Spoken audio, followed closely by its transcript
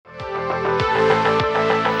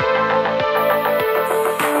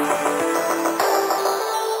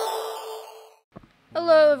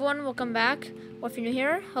welcome back. Or if you're new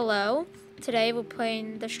here, hello. Today we're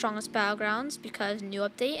playing The Strongest Battlegrounds because new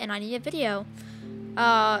update and I need a video.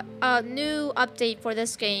 A new update for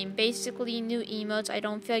this game. Basically new emotes. I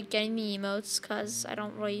don't feel like getting the emotes because I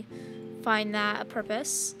don't really find that a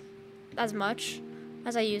purpose as much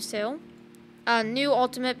as I used to. New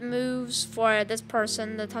ultimate moves for this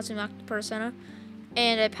person, the Tatsumaki person,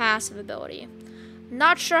 and a passive ability.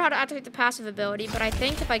 Not sure how to activate the passive ability, but I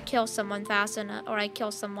think if I kill someone fast enough, or I kill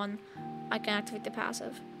someone, I can activate the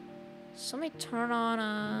passive. So let me turn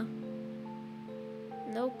on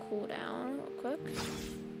no cooldown real quick.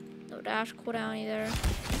 No dash cooldown either.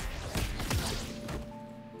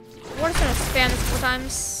 We're just gonna spam this a couple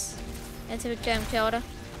times until we get him killed.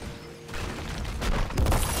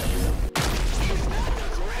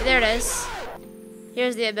 There it is.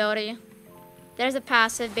 Here's the ability. There's the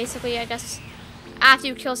passive. Basically, I guess after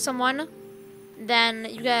you kill someone, then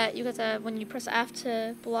you get the, when you press F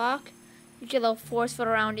to block, you get a little force field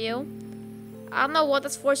around you. I don't know what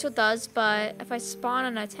this force field does, but if I spawn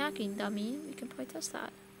an attacking dummy, we can probably test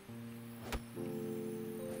that.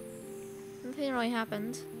 Nothing really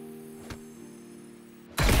happened.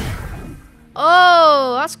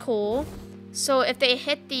 Oh, that's cool. So if they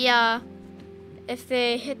hit the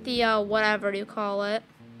whatever you call it,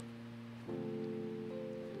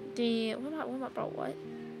 what?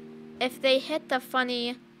 If they hit the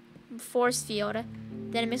funny force field,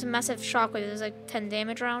 then it makes a massive shockwave. There's like 10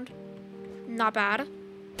 damage around. Not bad.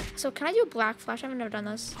 So can I do black flash? I've never done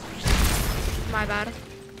this. My bad.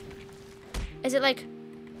 Is it like...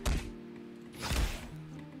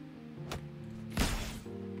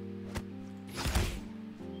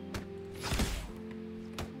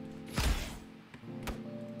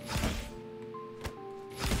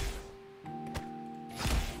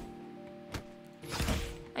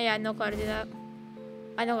 Yeah, I know how to do that.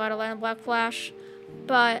 I know how to land a black flash,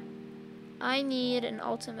 but I need an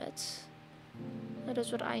ultimate. That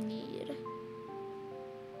is what I need.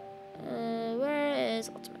 Where is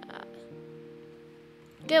ultimate at?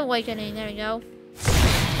 Get awakening, there we go.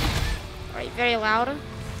 Alright, very loud.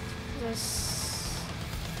 This...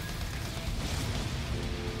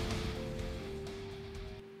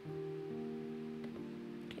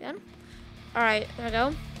 Okay then. Alright, there we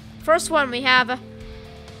go. First one we have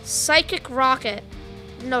Psychic Rocket.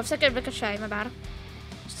 No, Psychic Ricochet, my bad.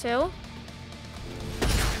 Two.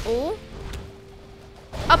 Ooh.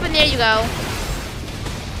 Up and there you go.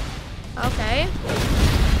 Okay.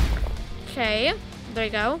 Okay. There you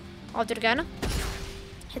go. I'll do it again.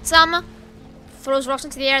 Hit some. Throws rocks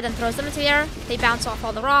into the air, then throws them into the air. They bounce off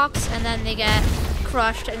all the rocks, and then they get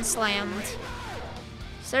crushed and slammed.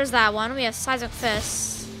 So there's that one. We have Seismic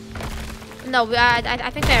Fist. No, I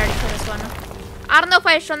think I already played this one. I don't know if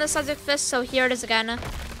I've shown this Seismic Fist, so here it is again.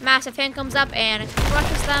 Massive hand comes up and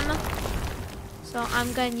crushes them. So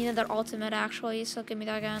I'm gonna need another ultimate actually, so give me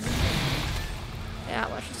that again. Yeah,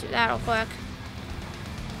 let's just do that real quick.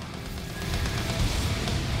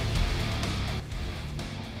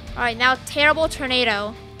 Alright, now Terrible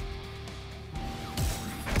Tornado.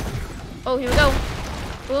 Oh, here we go.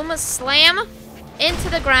 Boom, slam into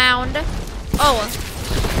the ground. Oh.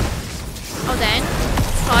 Oh, dang.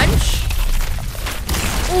 Punch.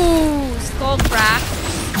 Ooh, skull crack.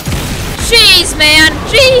 Jeez, man.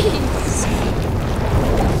 Jeez.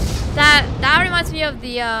 That reminds me of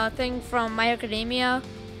the thing from My Hero Academia,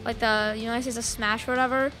 like the United States of Smash or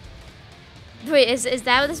whatever. Wait, is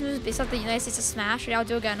that what this movie is based off, the United States of Smash? Yeah, I'll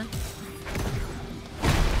do it again.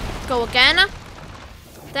 Go again.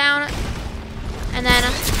 Down. And then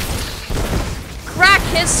crack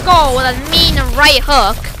his skull with a mean right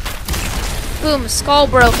hook. Boom, skull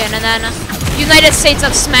broken, and then United States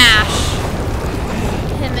of Smash.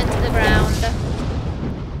 Him into the ground.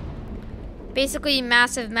 Basically,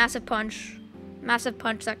 massive punch. Massive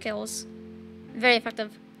punch that kills. Very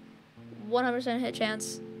effective. 100% hit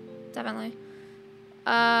chance. Definitely.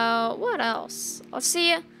 What else? Let's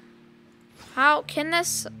see. How can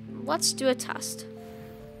this... Let's do a test.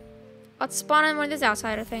 Let's spawn in one of these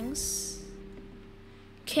outsider things.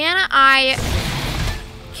 Can I,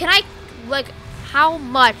 like, how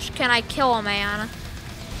much can I kill a man?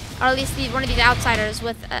 Or at least one of these outsiders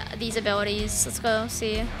with these abilities. Let's go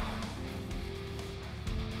see.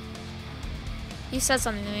 He said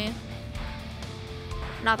something to me.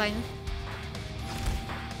 Nothing.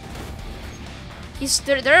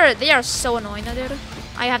 They are so annoying though, dude.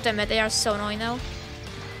 I have to admit, they are so annoying though.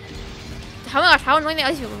 Oh my gosh, how annoying are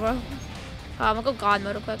these people, bro? I'm gonna go God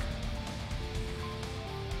mode real quick.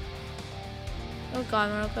 Go God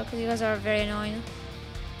mode real quick, because you guys are very annoying.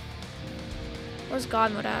 Where's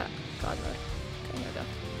God mode at? God mode. Okay, here we go.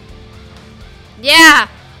 Yeah!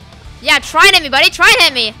 Yeah, try and hit me, buddy. Try and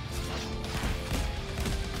hit me.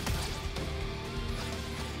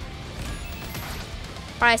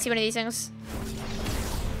 Alright, I see one of these things.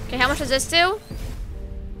 Okay, how much does this do?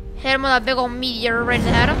 Hit him with a big old meteor right in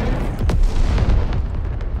the head.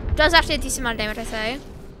 Does actually a decent amount of damage, I say.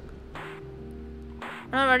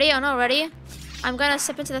 I'm not ready. I'm not ready. I'm gonna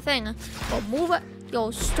step into the thing. Yo, move it.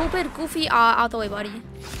 Yo, stupid, goofy, out the way, buddy.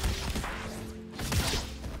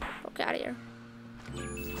 Get out of here.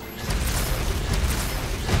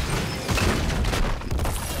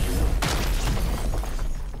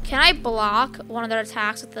 Can I block one of their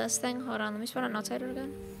attacks with this thing? Hold on, let me spawn an outsider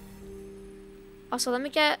again. Also, let me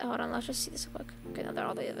get... Hold on, let's just see this real quick. Okay, no, they're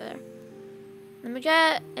all the way over there. Let me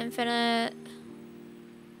get infinite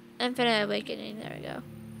awakening. There we go.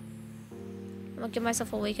 I'm gonna give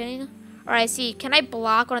myself awakening. Alright, see. Can I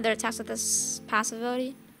block one of their attacks with this passive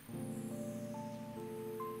ability?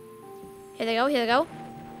 Here they go, here they go.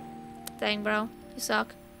 Dang, bro. You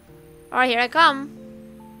suck. Alright, here I come.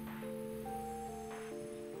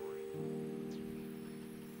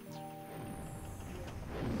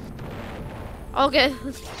 Okay.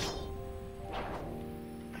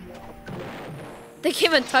 They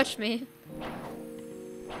came and touched me.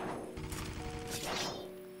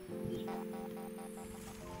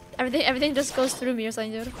 Everything just goes through me or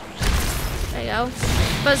something, dude. There you go.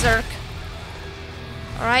 Berserk.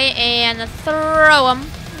 Alright, and throw him.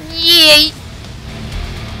 Yeet!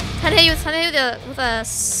 Time to hit you with a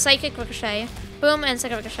psychic ricochet. Boom, and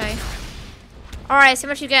psychic ricochet. Alright, see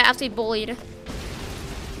how much you get after you bullied.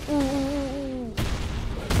 Ooh.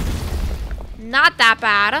 Not that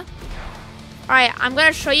bad. Alright, I'm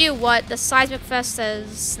gonna show you what the seismic fest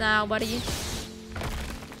is now, buddy.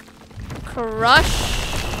 Crush.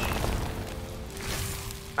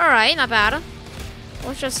 Alright, not bad.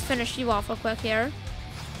 Let's just finish you off real quick here.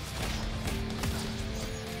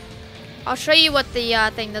 I'll show you what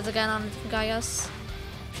the thing does again on the guy, I guess.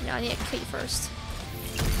 No, I need to kill you first.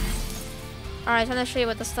 Alright, I'm gonna show you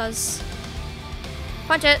what this does.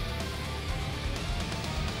 Punch it.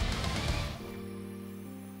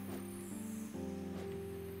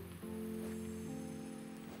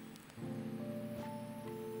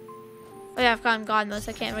 Oh yeah, I've gotten God mode,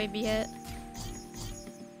 so I can't really be hit.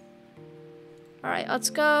 Alright, let's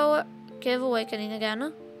go give awakening again.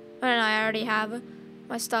 Oh no, I already have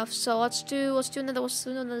my stuff, so let's do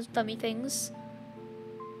another dummy things.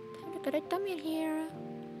 Time to get a dummy in here.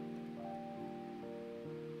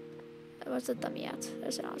 Where's the dummy at?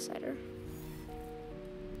 There's an outsider.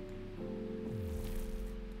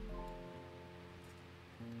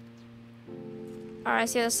 Alright,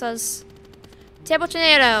 see what this says. Table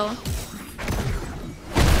tornado.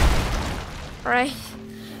 Alright.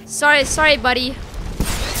 Sorry, buddy.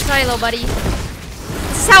 Sorry, little buddy.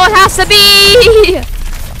 This is how it has to be!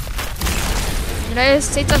 United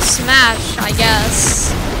States of Smash, I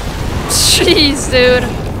guess. Jeez, dude.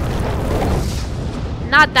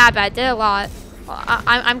 Not that bad. Did a lot. Well,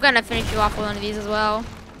 I'm gonna finish you off with one of these as well.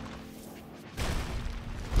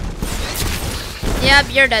 Yep,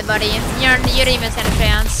 you're dead, buddy. You didn't even stand a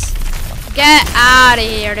chance. Get out of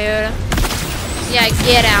here, dude. Yeah,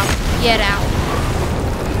 get out. Get out.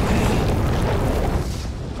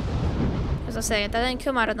 As I say, that didn't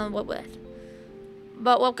come out of them, what with.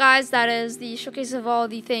 But well, guys, that is the showcase of all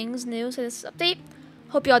the things new. So this update.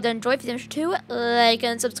 Hope you all did enjoy. If you did, make sure to like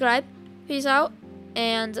and subscribe. Peace out,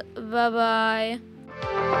 and bye bye.